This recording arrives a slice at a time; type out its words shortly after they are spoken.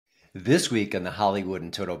This week on the Hollywood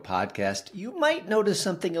in Toto podcast, you might notice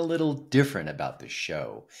something a little different about the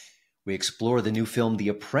show. We explore the new film The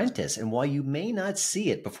Apprentice and why you may not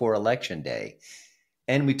see it before Election Day.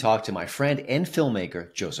 And we talk to my friend and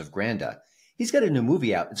filmmaker, Joseph Granda. He's got a new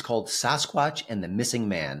movie out. It's called Sasquatch and the Missing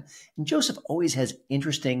Man. And Joseph always has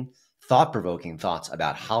interesting, thought-provoking thoughts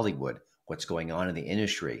about Hollywood, what's going on in the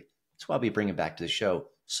industry. That's why we bring him back to the show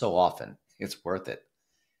so often. It's worth it.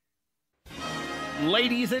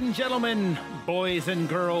 Ladies and gentlemen, boys and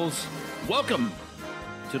girls, welcome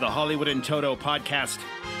to the Hollywood in Toto podcast.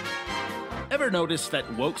 Ever notice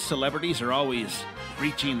that woke celebrities are always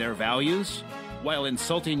preaching their values while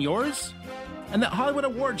insulting yours? And that Hollywood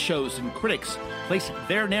award shows and critics place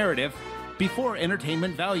their narrative before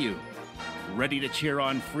entertainment value? Ready to cheer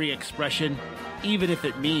on free expression, even if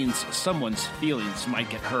it means someone's feelings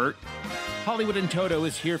might get hurt? Hollywood in Toto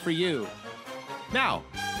is here for you. Now,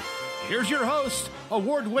 here's your host,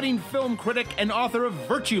 award-winning film critic and author of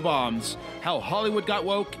Virtue Bombs, How Hollywood Got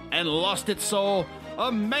Woke and Lost Its Soul,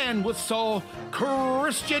 a man with soul,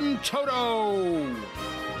 Christian Toto.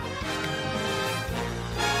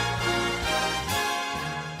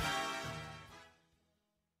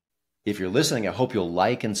 If you're listening, I hope you'll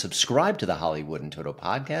like and subscribe to the Hollywood in Toto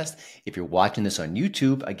podcast. If you're watching this on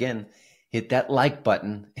YouTube, again, hit that like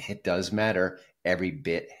button. It does matter. Every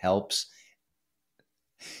bit helps.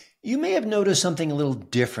 You may have noticed something a little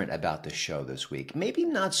different about the show this week. Maybe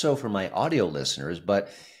not so for my audio listeners,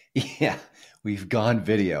 but yeah, we've gone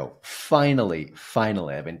video. Finally.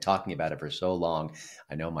 I've been talking about it for so long.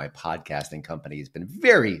 I know my podcasting company has been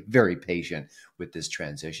very, very patient with this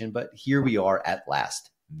transition, but here we are at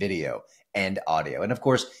last, video and audio. And of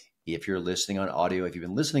course, if you're listening on audio, if you've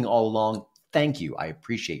been listening all along, thank you. I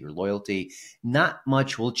appreciate your loyalty. Not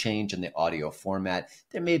much will change in the audio format.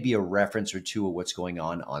 There may be a reference or two of what's going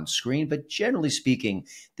on screen, but generally speaking,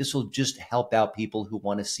 this will just help out people who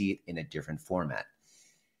want to see it in a different format.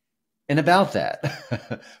 And about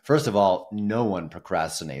that, first of all, no one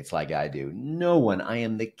procrastinates like I do. No one. I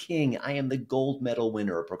am the king. I am the gold medal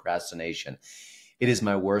winner of procrastination. It is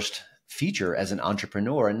my worst feature as an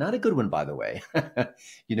entrepreneur, and not a good one, by the way.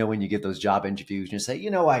 When you get those job interviews and you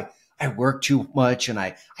say, I work too much and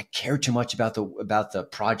I care too much about the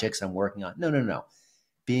projects I'm working on. No.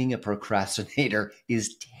 Being a procrastinator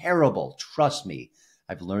is terrible. Trust me.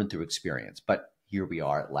 I've learned through experience, but here we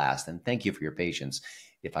are at last. And thank you for your patience.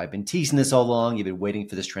 If I've been teasing this all along, you've been waiting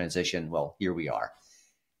for this transition. Well, here we are.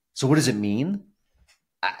 So what does it mean?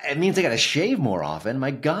 It means I got to shave more often.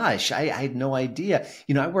 My gosh, I had no idea.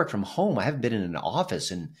 I work from home. I haven't been in an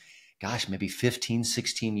office in, maybe 15,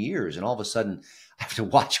 16 years. And all of a sudden, I have to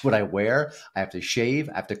watch what I wear. I have to shave.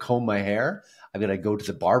 I have to comb my hair. I've got to go to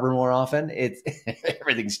the barber more often.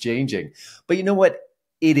 Everything's changing. But you know what?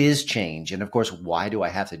 It is change. And of course, why do I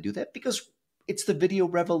have to do that? Because it's the video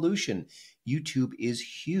revolution. YouTube is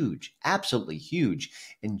huge, absolutely huge.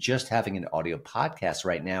 And just having an audio podcast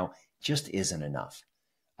right now just isn't enough.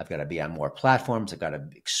 I've got to be on more platforms. I've got to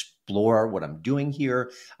explore what I'm doing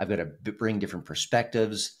here. I've got to bring different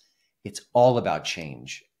perspectives. It's all about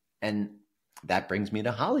change. And that brings me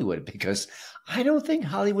to Hollywood because I don't think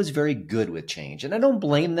Hollywood's very good with change. And I don't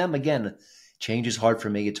blame them. Again, change is hard for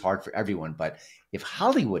me. It's hard for everyone. But if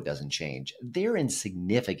Hollywood doesn't change, they're in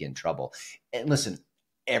significant trouble. And listen,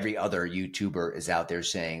 every other YouTuber is out there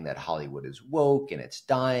saying that Hollywood is woke and it's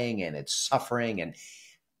dying and it's suffering. And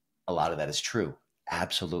a lot of that is true.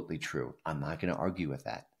 Absolutely true. I'm not going to argue with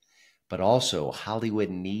that. But also, Hollywood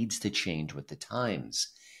needs to change with the times.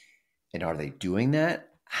 And are they doing that?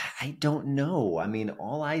 I don't know.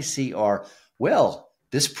 All I see are,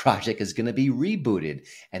 this project is going to be rebooted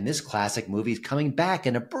and this classic movie is coming back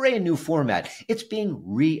in a brand new format. It's being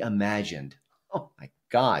reimagined. Oh my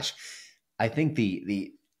gosh. I think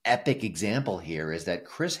the epic example here is that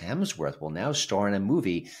Chris Hemsworth will now star in a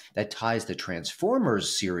movie that ties the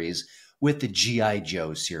Transformers series with the G.I.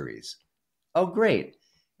 Joe series. Oh, great.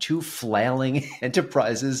 Two flailing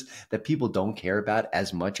enterprises that people don't care about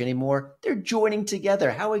as much anymore. They're joining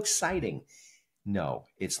together. How exciting. No,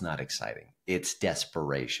 it's not exciting. It's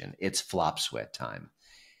desperation. It's flop sweat time.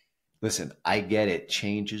 Listen, I get it.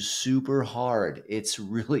 Change is super hard. It's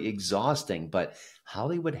really exhausting, but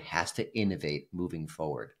Hollywood has to innovate moving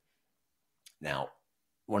forward. Now,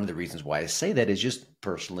 one of the reasons why I say that is just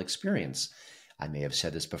personal experience. I may have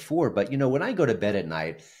said this before, but when I go to bed at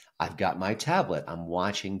night, I've got my tablet. I'm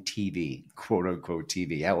watching TV, quote unquote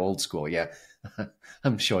TV. How old school. Yeah,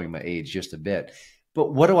 I'm showing my age just a bit.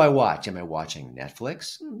 But what do I watch? Am I watching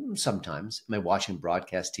Netflix? Sometimes. Am I watching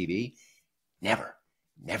broadcast TV? Never.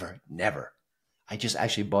 I just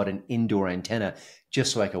actually bought an indoor antenna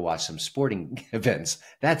just so I could watch some sporting events.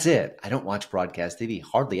 That's it. I don't watch broadcast TV,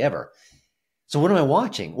 hardly ever. So what am I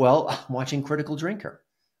watching? Well, I'm watching Critical Drinker.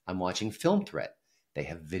 I'm watching Film Threat. They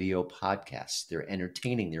have video podcasts. They're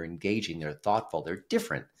entertaining, they're engaging, they're thoughtful, they're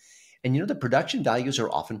different. And the production values are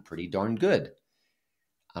often pretty darn good.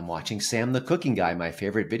 I'm watching Sam the Cooking Guy, my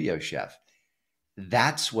favorite video chef.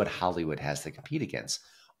 That's what Hollywood has to compete against.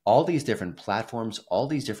 All these different platforms, all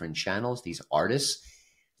these different channels, these artists,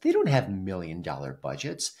 they don't have $1 million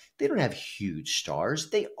budgets. They don't have huge stars.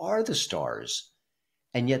 They are the stars.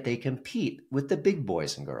 And yet they compete with the big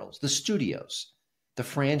boys and girls, the studios, the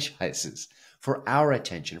franchises, for our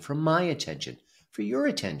attention, for my attention, for your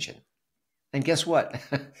attention. And guess what?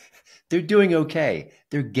 They're doing okay.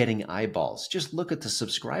 They're getting eyeballs. Just look at the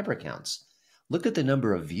subscriber counts. Look at the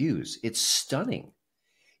number of views. It's stunning.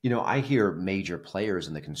 I hear major players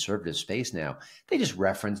in the conservative space now, they just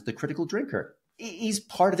reference the Critical Drinker. He's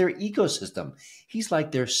part of their ecosystem. He's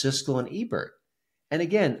like their Siskel and Ebert. And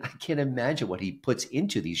again, I can't imagine what he puts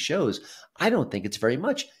into these shows. I don't think it's very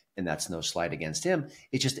much. And that's no slight against him.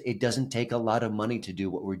 It doesn't take a lot of money to do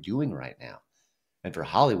what we're doing right now. And for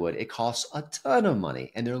Hollywood, it costs a ton of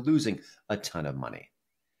money, and they're losing a ton of money.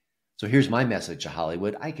 So here's my message to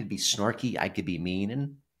Hollywood. I could be snarky, I could be mean,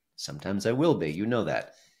 and sometimes I will be. You know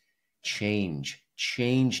that. Change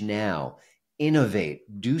now.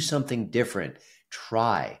 Innovate. Do something different.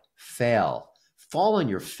 Try, fail, fall on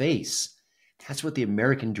your face. That's what the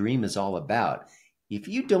American dream is all about. If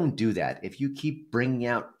you don't do that, if you keep bringing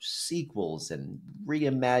out sequels and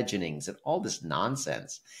reimaginings and all this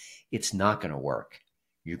nonsense, it's not going to work.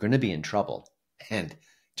 You're going to be in trouble. And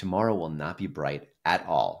tomorrow will not be bright at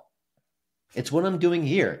all. It's what I'm doing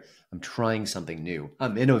here. I'm trying something new.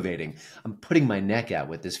 I'm innovating. I'm putting my neck out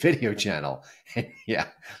with this video channel. And yeah,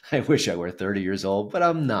 I wish I were 30 years old, but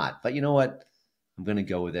I'm not. But you know what? I'm going to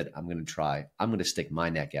go with it. I'm going to try. I'm going to stick my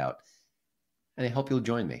neck out. And I hope you'll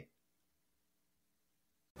join me.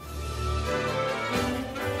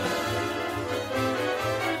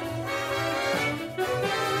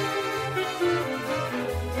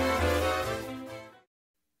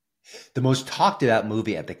 The most talked about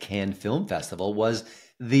movie at the Cannes Film Festival was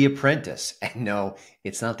The Apprentice. And no,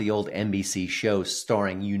 it's not the old NBC show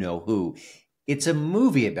starring you-know-who. It's a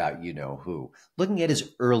movie about you-know-who, looking at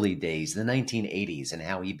his early days, the 1980s, and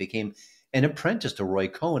how he became an apprentice to Roy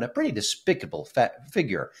Cohn, a pretty despicable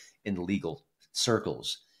figure in legal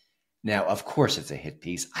circles. Now, of course, it's a hit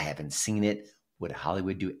piece. I haven't seen it. Would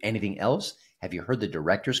Hollywood do anything else? Have you heard the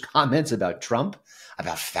director's comments about Trump,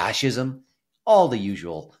 about fascism? All the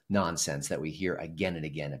usual nonsense that we hear again and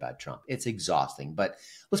again about Trump. It's exhausting, but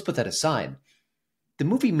let's put that aside. The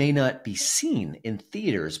movie may not be seen in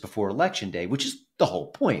theaters before Election Day, which is the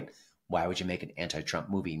whole point. Why would you make an anti-Trump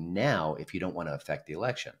movie now if you don't want to affect the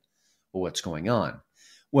election? Well, what's going on?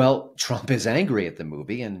 Well, Trump is angry at the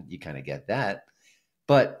movie, and you kind of get that.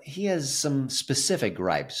 But he has some specific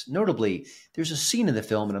gripes. Notably, there's a scene in the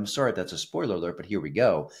film, and I'm sorry if that's a spoiler alert, but here we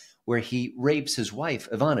go, where he rapes his wife,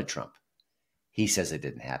 Ivana Trump. He says it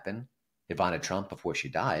didn't happen. Ivana Trump, before she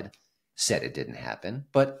died, said it didn't happen,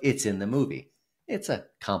 but it's in the movie. It's a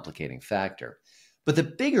complicating factor. But the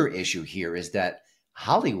bigger issue here is that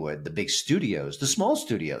Hollywood, the big studios, the small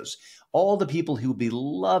studios, all the people who would be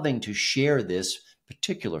loving to share this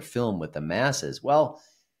particular film with the masses, well,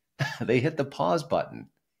 they hit the pause button.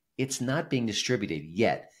 It's not being distributed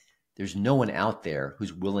yet. There's no one out there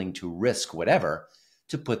who's willing to risk whatever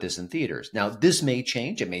to put this in theaters. Now, this may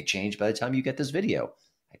change. It may change by the time you get this video.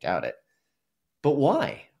 I doubt it. But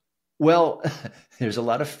why? Well, there's a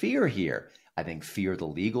lot of fear here. I think fear of the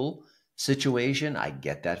legal situation. I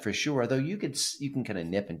get that for sure. Although you can kind of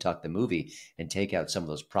nip and tuck the movie and take out some of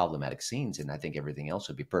those problematic scenes, and I think everything else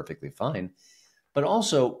would be perfectly fine. But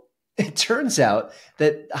also, it turns out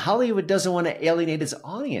that Hollywood doesn't want to alienate its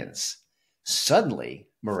audience. Suddenly,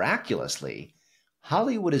 miraculously,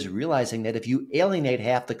 Hollywood is realizing that if you alienate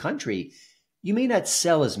half the country, you may not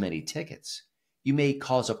sell as many tickets. You may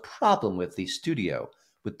cause a problem with the studio,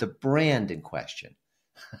 with the brand in question.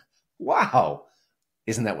 Wow.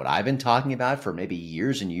 Isn't that what I've been talking about for maybe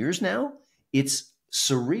years and years now? It's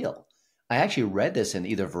surreal. I actually read this in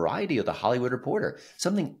either Variety or The Hollywood Reporter,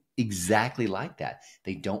 something exactly like that.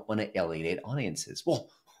 They don't want to alienate audiences.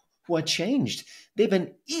 Well, what changed? They've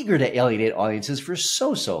been eager to alienate audiences for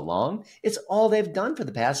so long. It's all they've done for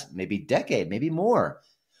the past maybe decade, maybe more.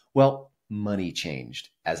 Well, money changed.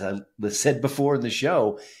 As I said before in the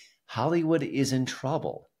show, Hollywood is in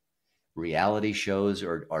trouble. Reality shows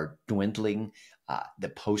are dwindling. The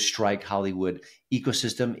post-strike Hollywood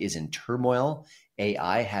ecosystem is in turmoil.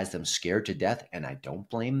 AI has them scared to death, and I don't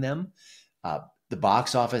blame them. The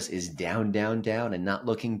box office is down, down, down, and not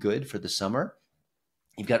looking good for the summer.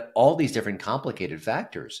 You've got all these different complicated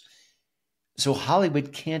factors. So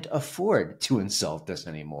Hollywood can't afford to insult us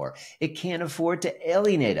anymore. It can't afford to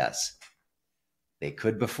alienate us. They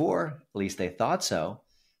could before, at least they thought so.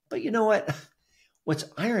 But you know what? What's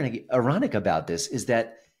ironic about this is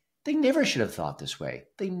that they never should have thought this way.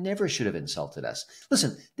 They never should have insulted us.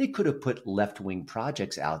 Listen, they could have put left-wing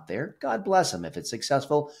projects out there. God bless them. If it's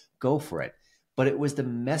successful, go for it. But it was the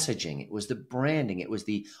messaging, it was the branding, it was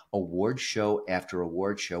the award show after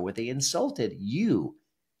award show where they insulted you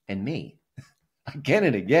and me again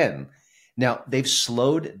and again. Now, they've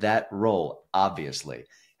slowed that roll, obviously.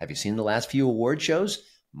 Have you seen the last few award shows?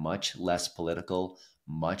 Much less political,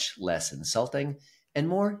 much less insulting, and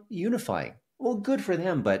more unifying. Well, good for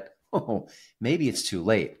them, but maybe it's too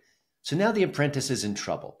late. So now The Apprentice is in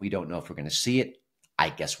trouble. We don't know if we're going to see it. I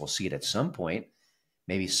guess we'll see it at some point.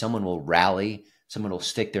 Maybe someone will rally, someone will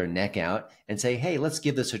stick their neck out and say, hey, let's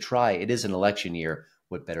give this a try. It is an election year.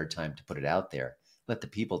 What better time to put it out there? Let the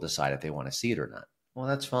people decide if they want to see it or not. Well,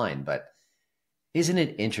 that's fine, but isn't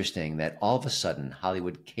it interesting that all of a sudden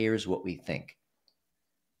Hollywood cares what we think?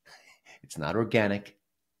 It's not organic.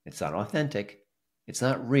 It's not authentic. It's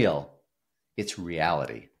not real. It's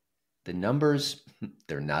reality. The numbers,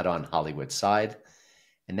 they're not on Hollywood's side.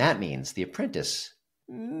 And that means The Apprentice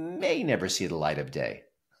may never see the light of day.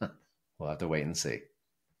 We'll have to wait and see.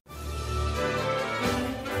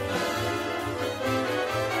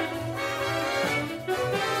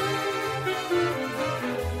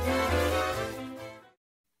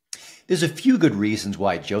 There's a few good reasons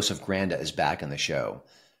why Joseph Granda is back on the show.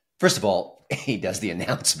 First of all, he does the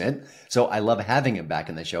announcement, so I love having him back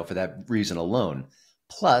on the show for that reason alone.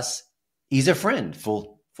 Plus, he's a friend,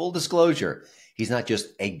 full disclosure. He's not just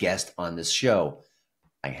a guest on this show.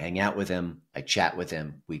 I hang out with him, I chat with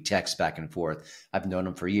him, we text back and forth. I've known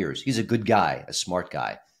him for years. He's a good guy, a smart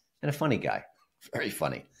guy, and a funny guy. Very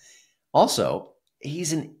funny. Also,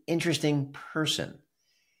 he's an interesting person.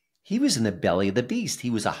 He was in the belly of the beast.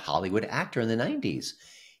 He was a Hollywood actor in the 90s.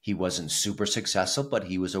 He wasn't super successful, but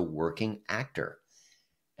he was a working actor.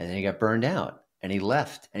 And then he got burned out and he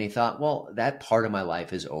left and he thought, well, that part of my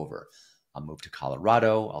life is over. I'll move to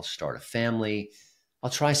Colorado. I'll start a family. I'll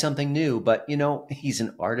try something new. But, you know, he's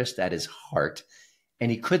an artist at his heart and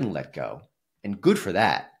he couldn't let go. And good for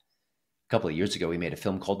that. A couple of years ago, he made a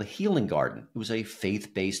film called The Healing Garden. It was a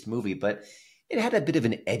faith-based movie, but it had a bit of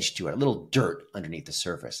an edge to it, a little dirt underneath the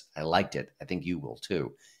surface. I liked it. I think you will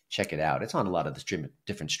too. Check it out. It's on a lot of the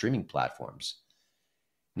different streaming platforms.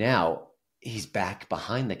 Now, he's back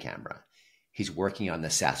behind the camera. He's working on The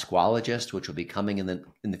Sasquatchologist, which will be coming in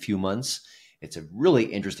the few months. It's a really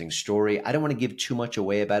interesting story. I don't want to give too much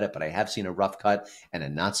away about it, but I have seen a rough cut and a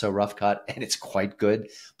not so rough cut, and it's quite good.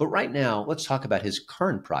 But right now, let's talk about his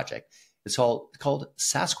current project. It's called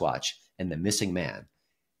Sasquatch and the Missing Man.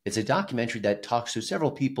 It's a documentary that talks to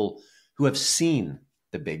several people who have seen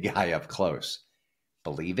the big guy up close.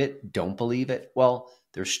 Believe it? Don't believe it? Well,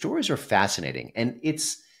 their stories are fascinating, and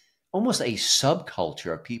it's almost a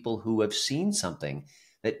subculture of people who have seen something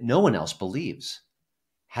that no one else believes.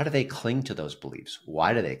 How do they cling to those beliefs?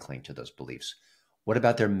 Why do they cling to those beliefs? What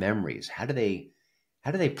about their memories? How do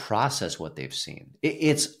they process what they've seen?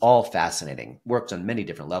 It's all fascinating. Works on many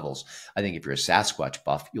different levels. I think if you're a Sasquatch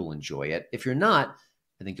buff, you'll enjoy it. If you're not,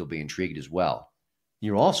 I think you'll be intrigued as well.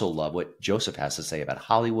 You'll also love what Joseph has to say about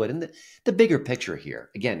Hollywood and the bigger picture here.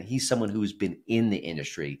 Again, he's someone who's been in the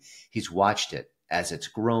industry. He's watched it as it's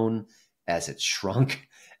grown, as it's shrunk,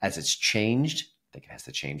 as it's changed. I think it has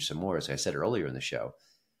to change some more, as I said earlier in the show.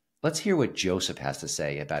 Let's hear what Joseph has to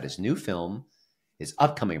say about his new film, his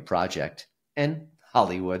upcoming project, and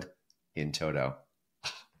Hollywood in toto.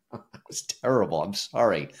 It was terrible. I'm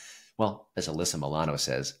sorry. Well, as Alyssa Milano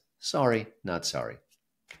says, sorry, not sorry.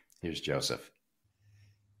 Here's Joseph.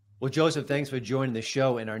 Well, Joseph, thanks for joining the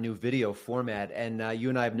show in our new video format. And you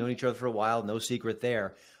and I have known each other for a while, no secret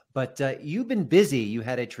there. But you've been busy. You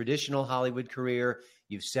had a traditional Hollywood career.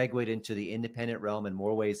 You've segued into the independent realm in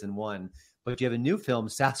more ways than one. But you have a new film,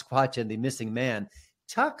 Sasquatch and the Missing Man.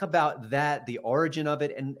 Talk about that, the origin of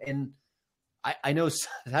it. And I know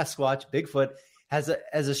Sasquatch, Bigfoot, has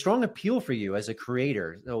a strong appeal for you as a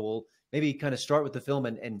creator. So we'll maybe kind of start with the film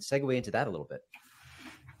and segue into that a little bit.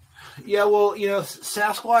 Yeah, well, you know,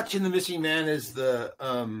 Sasquatch and the Missing Man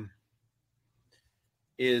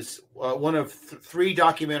is one of three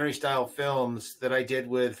documentary style films that I did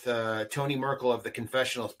with Tony Merkel of the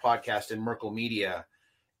Confessionals podcast and Merkel Media.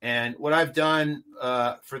 And what I've done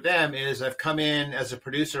for them is I've come in as a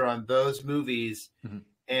producer on those movies. Mm-hmm.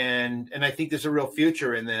 And I think there's a real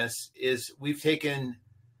future in this. Is we've taken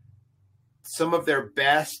some of their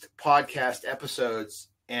best podcast episodes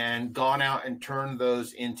and gone out and turned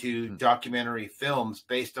those into documentary films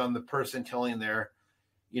based on the person telling their,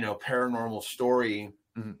 paranormal story.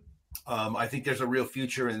 I think there's a real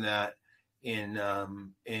future in that, in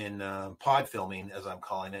pod filming, as I'm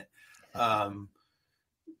calling it,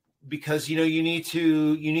 because you need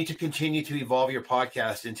to continue to evolve your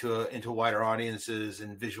podcast into wider audiences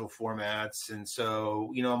and visual formats. And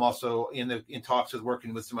so I'm also in talks with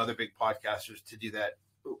working with some other big podcasters to do that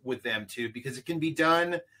with them too, because it can be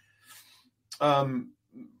done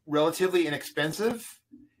relatively inexpensive,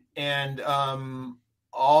 and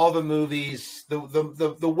all the movies,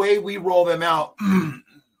 the way we roll them out,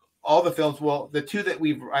 all the films, well, the two that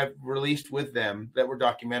I've released with them that were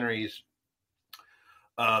documentaries,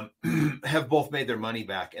 have both made their money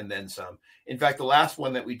back and then some. In fact, the last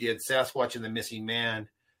one that we did, Sasquatch and the Missing Man,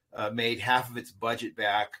 made half of its budget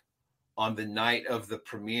back on the night of the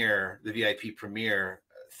premiere, the VIP premiere,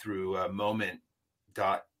 through moment.co,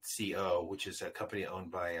 which is a company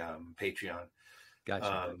owned by Patreon.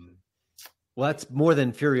 Gotcha. Well, that's more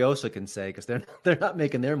than Furiosa can say, because they're not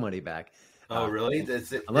making their money back. Oh, really?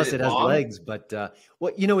 Unless it has legs. But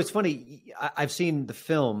it's funny. I've seen the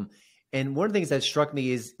film, and one of the things that struck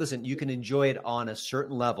me is, listen, you can enjoy it on a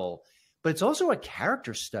certain level, but it's also a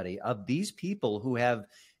character study of these people who have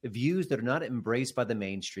views that are not embraced by the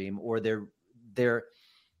mainstream, or they've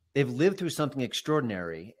lived through something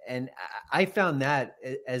extraordinary. And I found that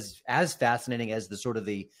as fascinating as the sort of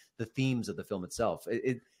the themes of the film itself.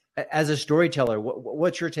 As a storyteller,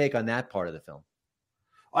 what's your take on that part of the film?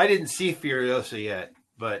 I didn't see Furiosa yet,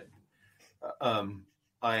 but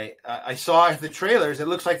I saw the trailers. It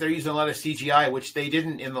looks like they're using a lot of CGI, which they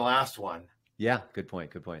didn't in the last one. Yeah, good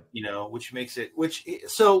point. Which makes it,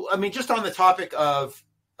 just on the topic of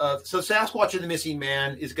Sasquatch and the Missing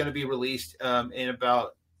Man is going to be released in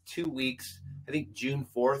about 2 weeks. I think June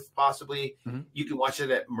 4th, possibly. Mm-hmm. You can watch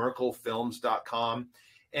it at merkelfilms.com.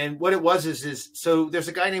 And what it was is so there's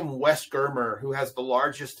a guy named Wes Germer who has the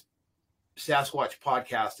largest Sasquatch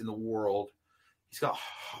podcast in the world. He's got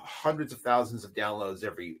hundreds of thousands of downloads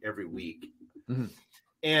every week. Mm-hmm.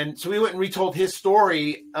 And so we went and retold his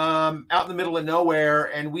story out in the middle of nowhere.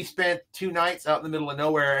 And we spent 2 nights out in the middle of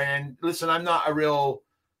nowhere. And listen, I'm not a real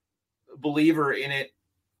believer in it,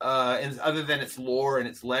 and other than its lore and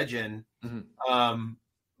its legend. Mm-hmm.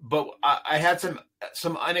 But I had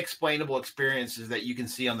some unexplainable experiences that you can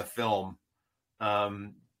see on the film.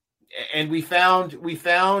 And we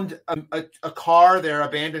found a car there,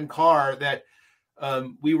 abandoned car that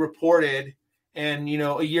we reported. And,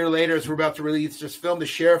 a year later, as we're about to release this film, the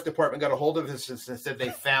sheriff department got a hold of us and said they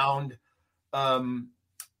found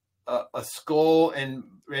a skull and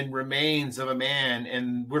remains of a man.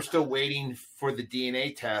 And we're still waiting for the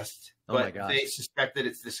DNA test. But they suspect that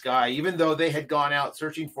it's this guy, even though they had gone out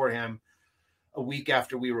searching for him a week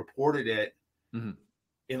after we reported it. Mm-hmm.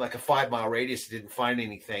 In like a 5-mile radius, didn't find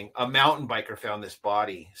anything. A mountain biker found this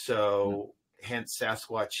body. So hence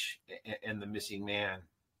Sasquatch and the Missing Man.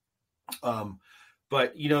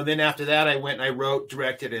 But, then after that, I went and I wrote,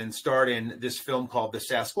 directed, and starred in this film called The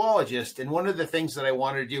Sasquologist. And one of the things that I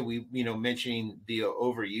wanted to do, mentioning the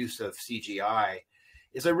overuse of CGI,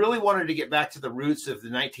 is I really wanted to get back to the roots of the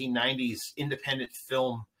 1990s independent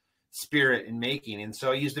film spirit and making. And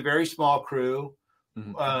so I used a very small crew.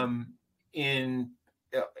 Mm-hmm.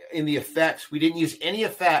 In the effects. We didn't use any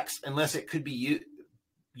effects unless it could be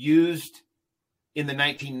used in the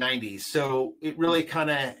 1990s. So it really kind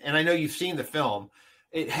of, and I know you've seen the film,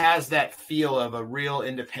 it has that feel of a real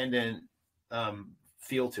independent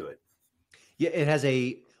feel to it. Yeah, it has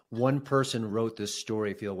a one person wrote this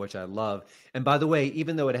story feel, which I love. And by the way,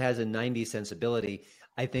 even though it has a 90s sensibility,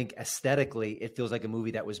 I think aesthetically it feels like a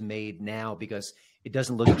movie that was made now, because it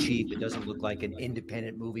doesn't look cheap. It doesn't look like an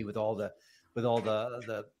independent movie with all the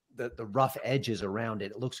rough edges around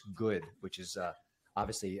it. It looks good, which is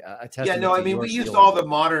obviously a testament. Yeah, no, I mean, we used all the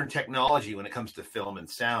modern technology when it comes to film and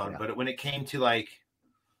sound, but when it came to like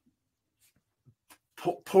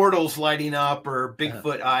portals lighting up or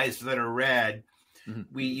Bigfoot eyes that are red,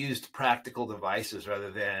 we used practical devices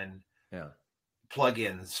rather than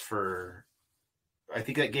plugins for. I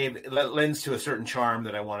think that lends to a certain charm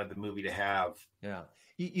that I wanted the movie to have. Yeah.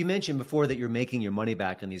 You mentioned before that you're making your money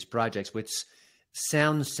back on these projects, which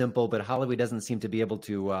sounds simple, but Hollywood doesn't seem to be able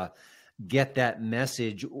to get that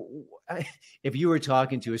message. If you were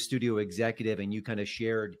talking to a studio executive and you kind of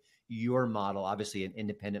shared your model, obviously an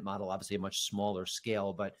independent model, obviously a much smaller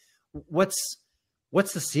scale, but what's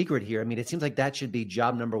the secret here? I mean, it seems like that should be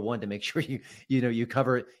job number one, to make sure you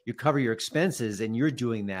cover your expenses, and you're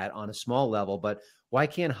doing that on a small level. But Why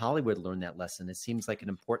can't Hollywood learn that lesson? It seems like an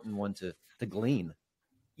important one to glean.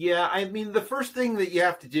 Yeah, I mean, the first thing that you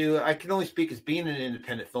have to do, I can only speak as being an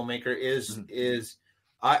independent filmmaker, is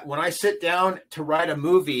when I sit down to write a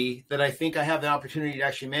movie that I think I have the opportunity to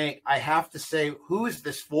actually make, I have to say, who is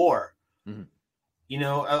this for? Mm-hmm. You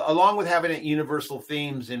know, along with having it universal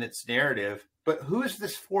themes in its narrative, but who is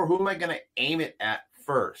this for? Who am I going to aim it at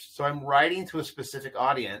first? So I'm writing to a specific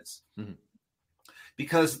audience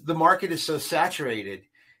because the market is so saturated.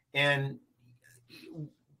 And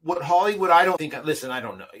what Hollywood, I don't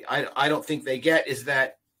know. I don't think they get is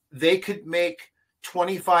that they could make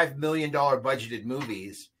 $25 million budgeted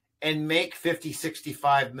movies and make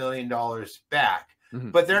 $50-65 million back.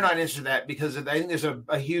 Mm-hmm. But they're not interested in that because I think there's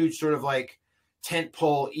a huge sort of like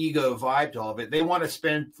tentpole ego vibe to all of it. They want to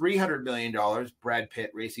spend $300 million, Brad Pitt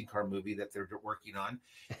racing car movie that they're working on,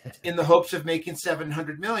 in the hopes of making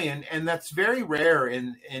 $700 million. And that's very rare.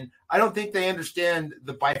 And I don't think they understand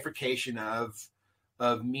the bifurcation of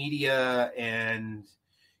media. And,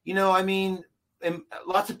 you know, I mean, and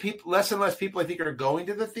lots of people, less and less people, I think, are going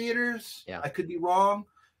to the theaters. Yeah. I could be wrong.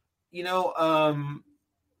 You know,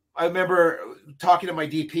 I remember talking to my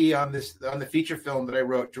DP on the feature film that I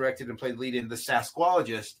wrote, directed, and played lead in, The Sasquatch.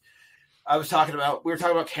 We were talking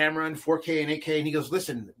about camera and 4K and 8K, and he goes,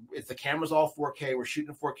 "Listen, if the camera's all 4K, we're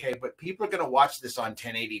shooting 4K, but people are going to watch this on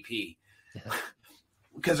 1080p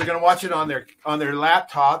because they're going to watch it on their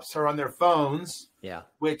laptops or on their phones." Yeah,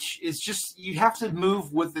 which is just, you have to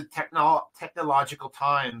move with the technological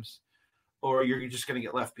times, or you're just going to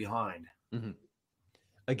get left behind. Mm-hmm.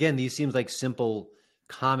 Again, these seems like simple,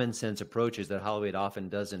 common sense approaches that Hollywood often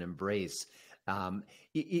doesn't embrace.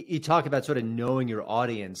 You talk about sort of knowing your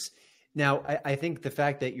audience. Now, I think the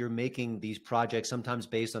fact that you're making these projects sometimes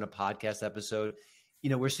based on a podcast episode,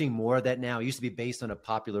 you know, we're seeing more of that now. It used to be based on a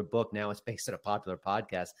popular book. Now it's based on a popular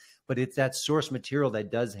podcast, but it's that source material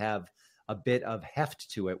that does have a bit of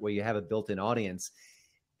heft to it where you have a built-in audience.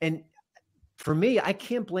 And for me, I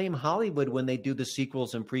can't blame Hollywood when they do the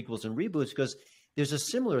sequels and prequels and reboots, because there's a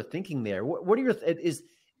similar thinking there. What are your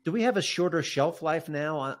do we have a shorter shelf life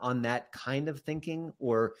now on that kind of thinking,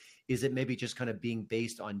 or is it maybe just kind of being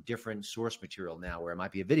based on different source material now, where it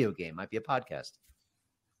might be a video game, might be a podcast?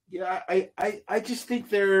 Yeah, I just think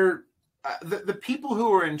they're the people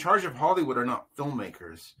who are in charge of Hollywood are not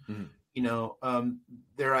filmmakers. Mm-hmm. You know,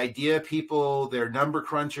 they're idea people, they're number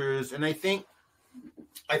crunchers, and I think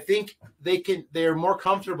they're more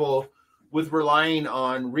comfortable with relying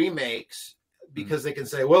on remakes, because they can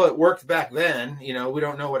say, well, it worked back then, you know, we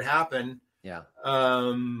don't know what happened. Yeah.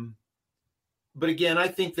 But again, I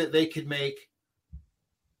think that they could make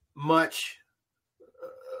much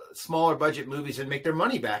smaller budget movies and make their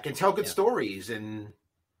money back and tell good stories.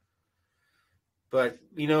 But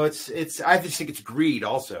you know, I just think it's greed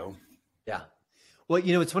also. Yeah. Well,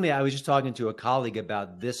 you know, it's funny. I was just talking to a colleague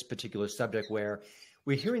about this particular subject, where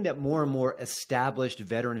we're hearing that more and more established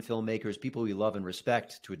veteran filmmakers, people we love and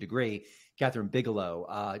respect to a degree, Catherine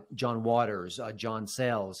Bigelow, John Waters, John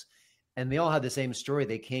Sayles, and they all have the same story.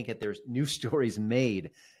 They can't get their new stories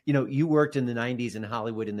made. You know, you worked in the 90s in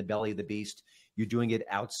Hollywood in the belly of the beast. You're doing it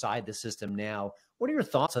outside the system now. What are your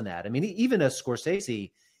thoughts on that? I mean, even a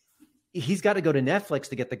Scorsese, he's got to go to Netflix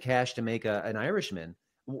to get the cash to make an Irishman.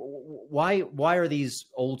 Why are these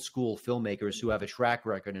old school filmmakers who have a track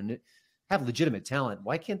record and have legitimate talent,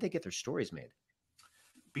 why can't they get their stories made?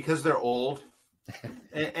 Because they're old.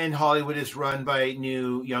 And Hollywood is run by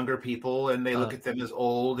younger people, and they look at them as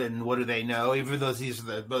old, and what do they know? Even though these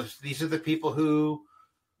are the people who,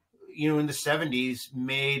 you know, in the 70s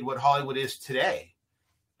made what Hollywood is today,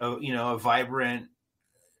 you know, a vibrant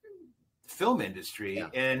film industry. Yeah.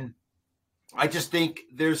 And I just think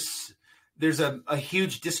there's a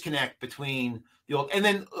huge disconnect between the old, and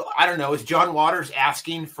then I don't know, is John Waters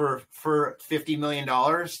asking for $50 million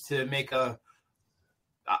to make a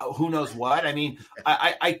who knows what? I mean,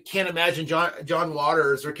 I can't imagine John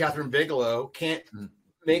Waters or Catherine Bigelow can't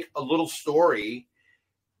make a little story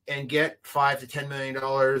and get $5 to $10 million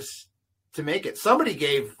to make it. Somebody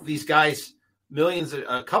gave these guys millions,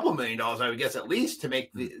 a couple $1 million, I would guess, at least, to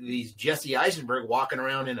make these Jesse Eisenberg walking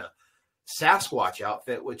around in a Sasquatch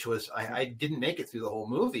outfit, which was, I didn't make it through the whole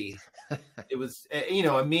movie. It was, you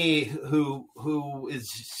know, me who is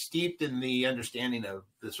steeped in the understanding of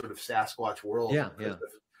the sort of Sasquatch world. Yeah, yeah.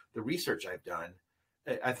 The research I've done,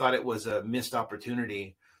 I thought it was a missed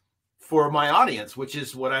opportunity for my audience, which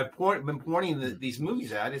is what I've been pointing these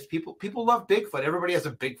movies at. Is people love Bigfoot. Everybody has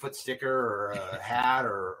a Bigfoot sticker or a hat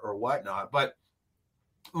or whatnot. But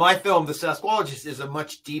my film, The Sasquatch, is a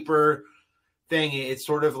much deeper thing. It's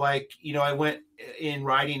sort of like, you know, I went in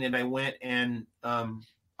writing and I went and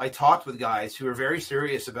I talked with guys who are very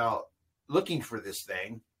serious about looking for this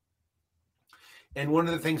thing. And one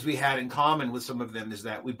of the things we had in common with some of them is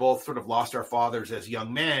that we both sort of lost our fathers as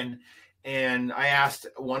young men. And I asked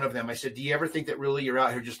one of them, I said, do you ever think that really you're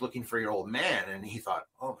out here just looking for your old man? And he thought,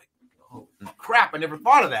 oh crap, I never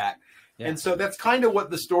thought of that. Yeah. And so that's kind of what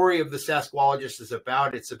the story of the Sasquatchologist is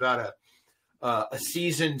about. It's about a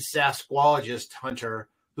seasoned Sasquatchologist hunter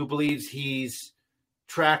who believes he's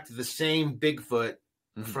tracked the same Bigfoot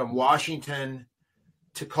from Washington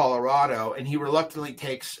to Colorado, and he reluctantly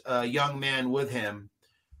takes a young man with him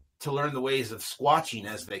to learn the ways of squatching,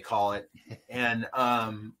 as they call it. And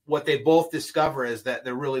what they both discover is that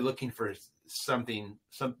they're really looking for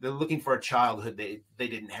they're looking for a childhood they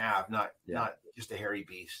didn't have, not just a hairy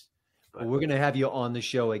beast. But we're going to have you on the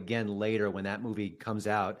show again later when that movie comes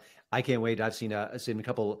out. I can't wait. I've seen a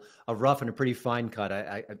couple of rough and a pretty fine cut.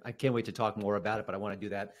 I can't wait to talk more about it, but I want to do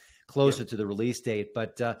that closer to the release date.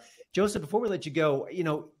 But Joseph, before we let you go,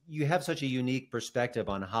 you have such a unique perspective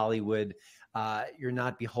on Hollywood. You're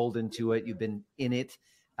not beholden to it. You've been in it,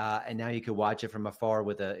 and now you can watch it from afar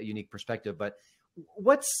with a unique perspective. But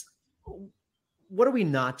what are we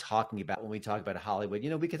not talking about when we talk about Hollywood?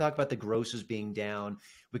 We could talk about the grosses being down.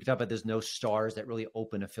 We could talk about there's no stars that really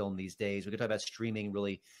open a film these days. We could talk about streaming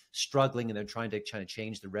really struggling, and they're trying to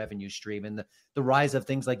change the revenue stream, and the rise of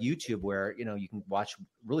things like YouTube, where you can watch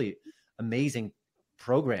really amazing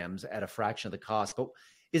programs at a fraction of the cost. But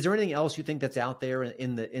is there anything else you think that's out there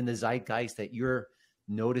in the zeitgeist that you're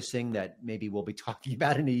noticing that maybe we'll be talking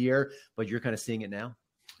about in a year, but you're kind of seeing it now?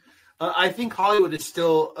 I think Hollywood is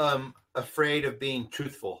still afraid of being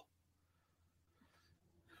truthful.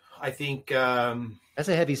 I think that's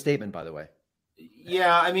a heavy statement, by the way.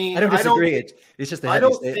 Yeah, I mean, I don't disagree. It's just a heavy statement. I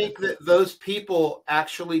don't think that those people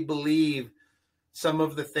actually believe some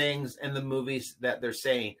of the things in the movies that they're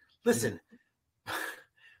saying. Listen,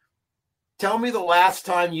 tell me the last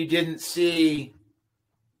time you didn't see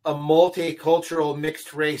a multicultural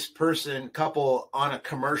mixed race couple on a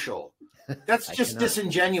commercial. That's just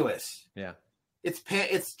disingenuous. Yeah.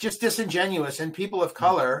 It's just disingenuous, and people of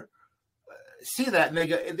color see that and they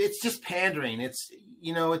go, it's just pandering. It's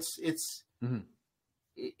it's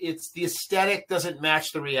the aesthetic doesn't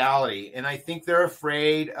match the reality, and I think they're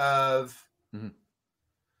afraid of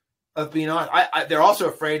being on. They're also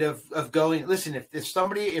afraid of going. Listen, if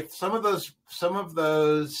some of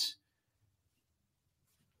those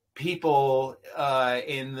people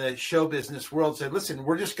in the show business world said, listen,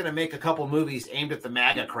 we're just going to make a couple movies aimed at the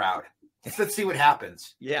MAGA crowd. Let's see what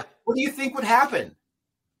happens. Yeah. What do you think would happen?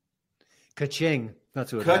 Ka-ching.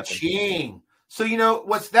 That's what happened. Ka-ching. So,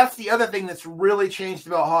 that's the other thing that's really changed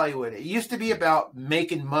about Hollywood. It used to be about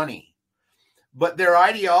making money, but their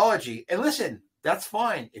ideology, and listen, that's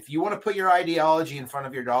fine. If you want to put your ideology in front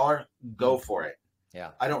of your dollar, go for it.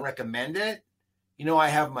 Yeah. I don't recommend it. I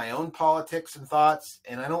have my own politics and thoughts,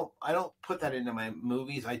 and I don't put that into my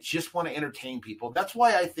movies. I just want to entertain people. That's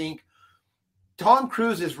why I think Tom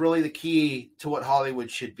Cruise is really the key to what Hollywood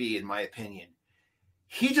should be, in my opinion.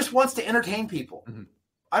 He just wants to entertain people. Mm-hmm.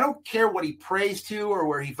 I don't care what he prays to or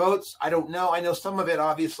where he votes. I don't know. I know some of it,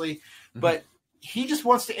 obviously, but he just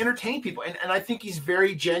wants to entertain people. And I think he's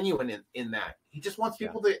very genuine in that. He just wants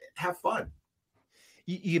people to have fun.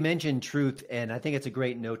 You mentioned truth, and I think it's a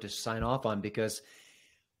great note to sign off on, because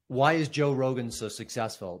why is Joe Rogan so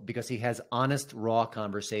successful? Because he has honest, raw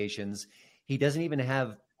conversations. He doesn't even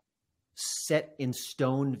have set in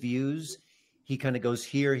stone views. He kind of goes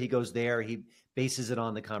here, he goes there. He bases it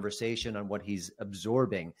on the conversation, on what he's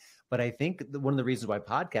absorbing. But I think one of the reasons why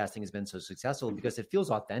podcasting has been so successful is because it feels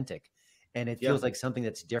authentic, and it feels like something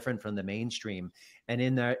that's different from the mainstream. And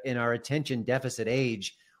in our attention deficit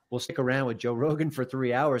age, we'll stick around with Joe Rogan for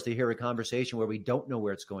 3 hours to hear a conversation where we don't know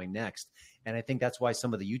where it's going next. And I think that's why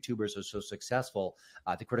some of the YouTubers are so successful.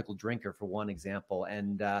 The Critical Drinker, for one example.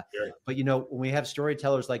 And but when we have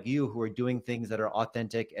storytellers like you who are doing things that are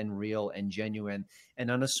authentic and real and genuine,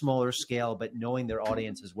 and on a smaller scale, but knowing their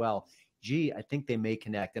audience as well, I think they may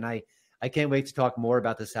connect. And I can't wait to talk more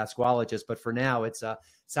about the Sasquatchologist. But for now, it's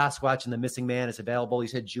Sasquatch and the Missing Man is available. You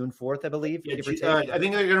said June 4th, I believe. Yeah, I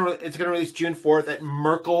think it's going to release June 4th at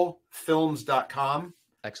merkelfilms.com.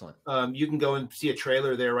 Excellent. You can go and see a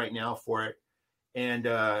trailer there right now for it. And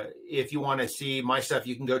if you want to see my stuff,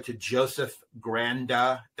 you can go to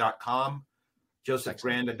josephgranda.com,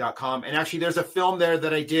 josephgranda.com. And actually, there's a film there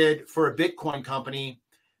that I did for a Bitcoin company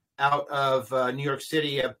out of New York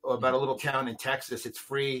City, about a little town in Texas. It's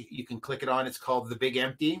free. You can click it on. It's called The Big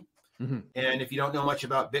Empty. Mm-hmm. And if you don't know much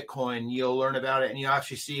about Bitcoin, you'll learn about it, and you'll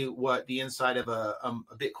actually see what the inside of a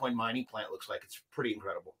Bitcoin mining plant looks like. It's pretty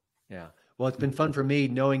incredible. Yeah. Well, it's been fun for me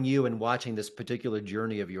knowing you and watching this particular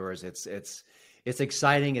journey of yours. It's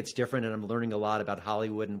exciting, it's different, and I'm learning a lot about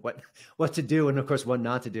Hollywood and what to do and of course what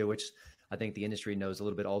not to do, which I think the industry knows a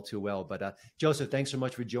little bit all too well. But Joseph, thanks so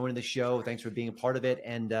much for joining the show. Thanks for being a part of it.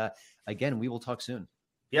 And again, we will talk soon.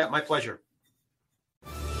 Yeah, my pleasure.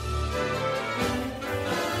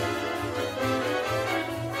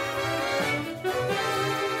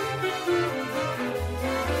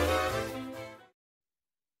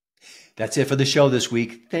 That's it for the show this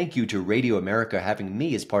week. Thank you to Radio America having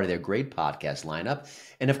me as part of their great podcast lineup.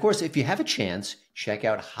 And of course, if you have a chance, check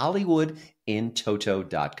out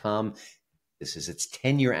HollywoodInToto.com. This is its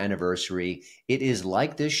 10-year anniversary. It is,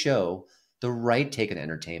 like this show, the right take on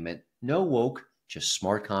entertainment. No woke, just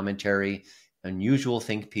smart commentary, unusual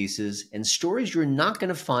think pieces, and stories you're not going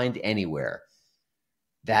to find anywhere.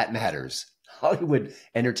 That matters. Hollywood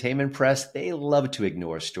entertainment press, they love to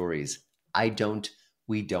ignore stories. I don't.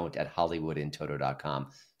 We don't at HollywoodInToto.com.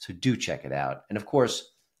 So do check it out. And of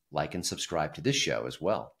course, like and subscribe to this show as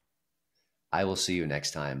well. I will see you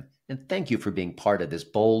next time. And thank you for being part of this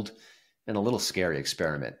bold and a little scary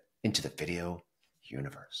experiment into the video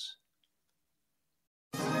universe.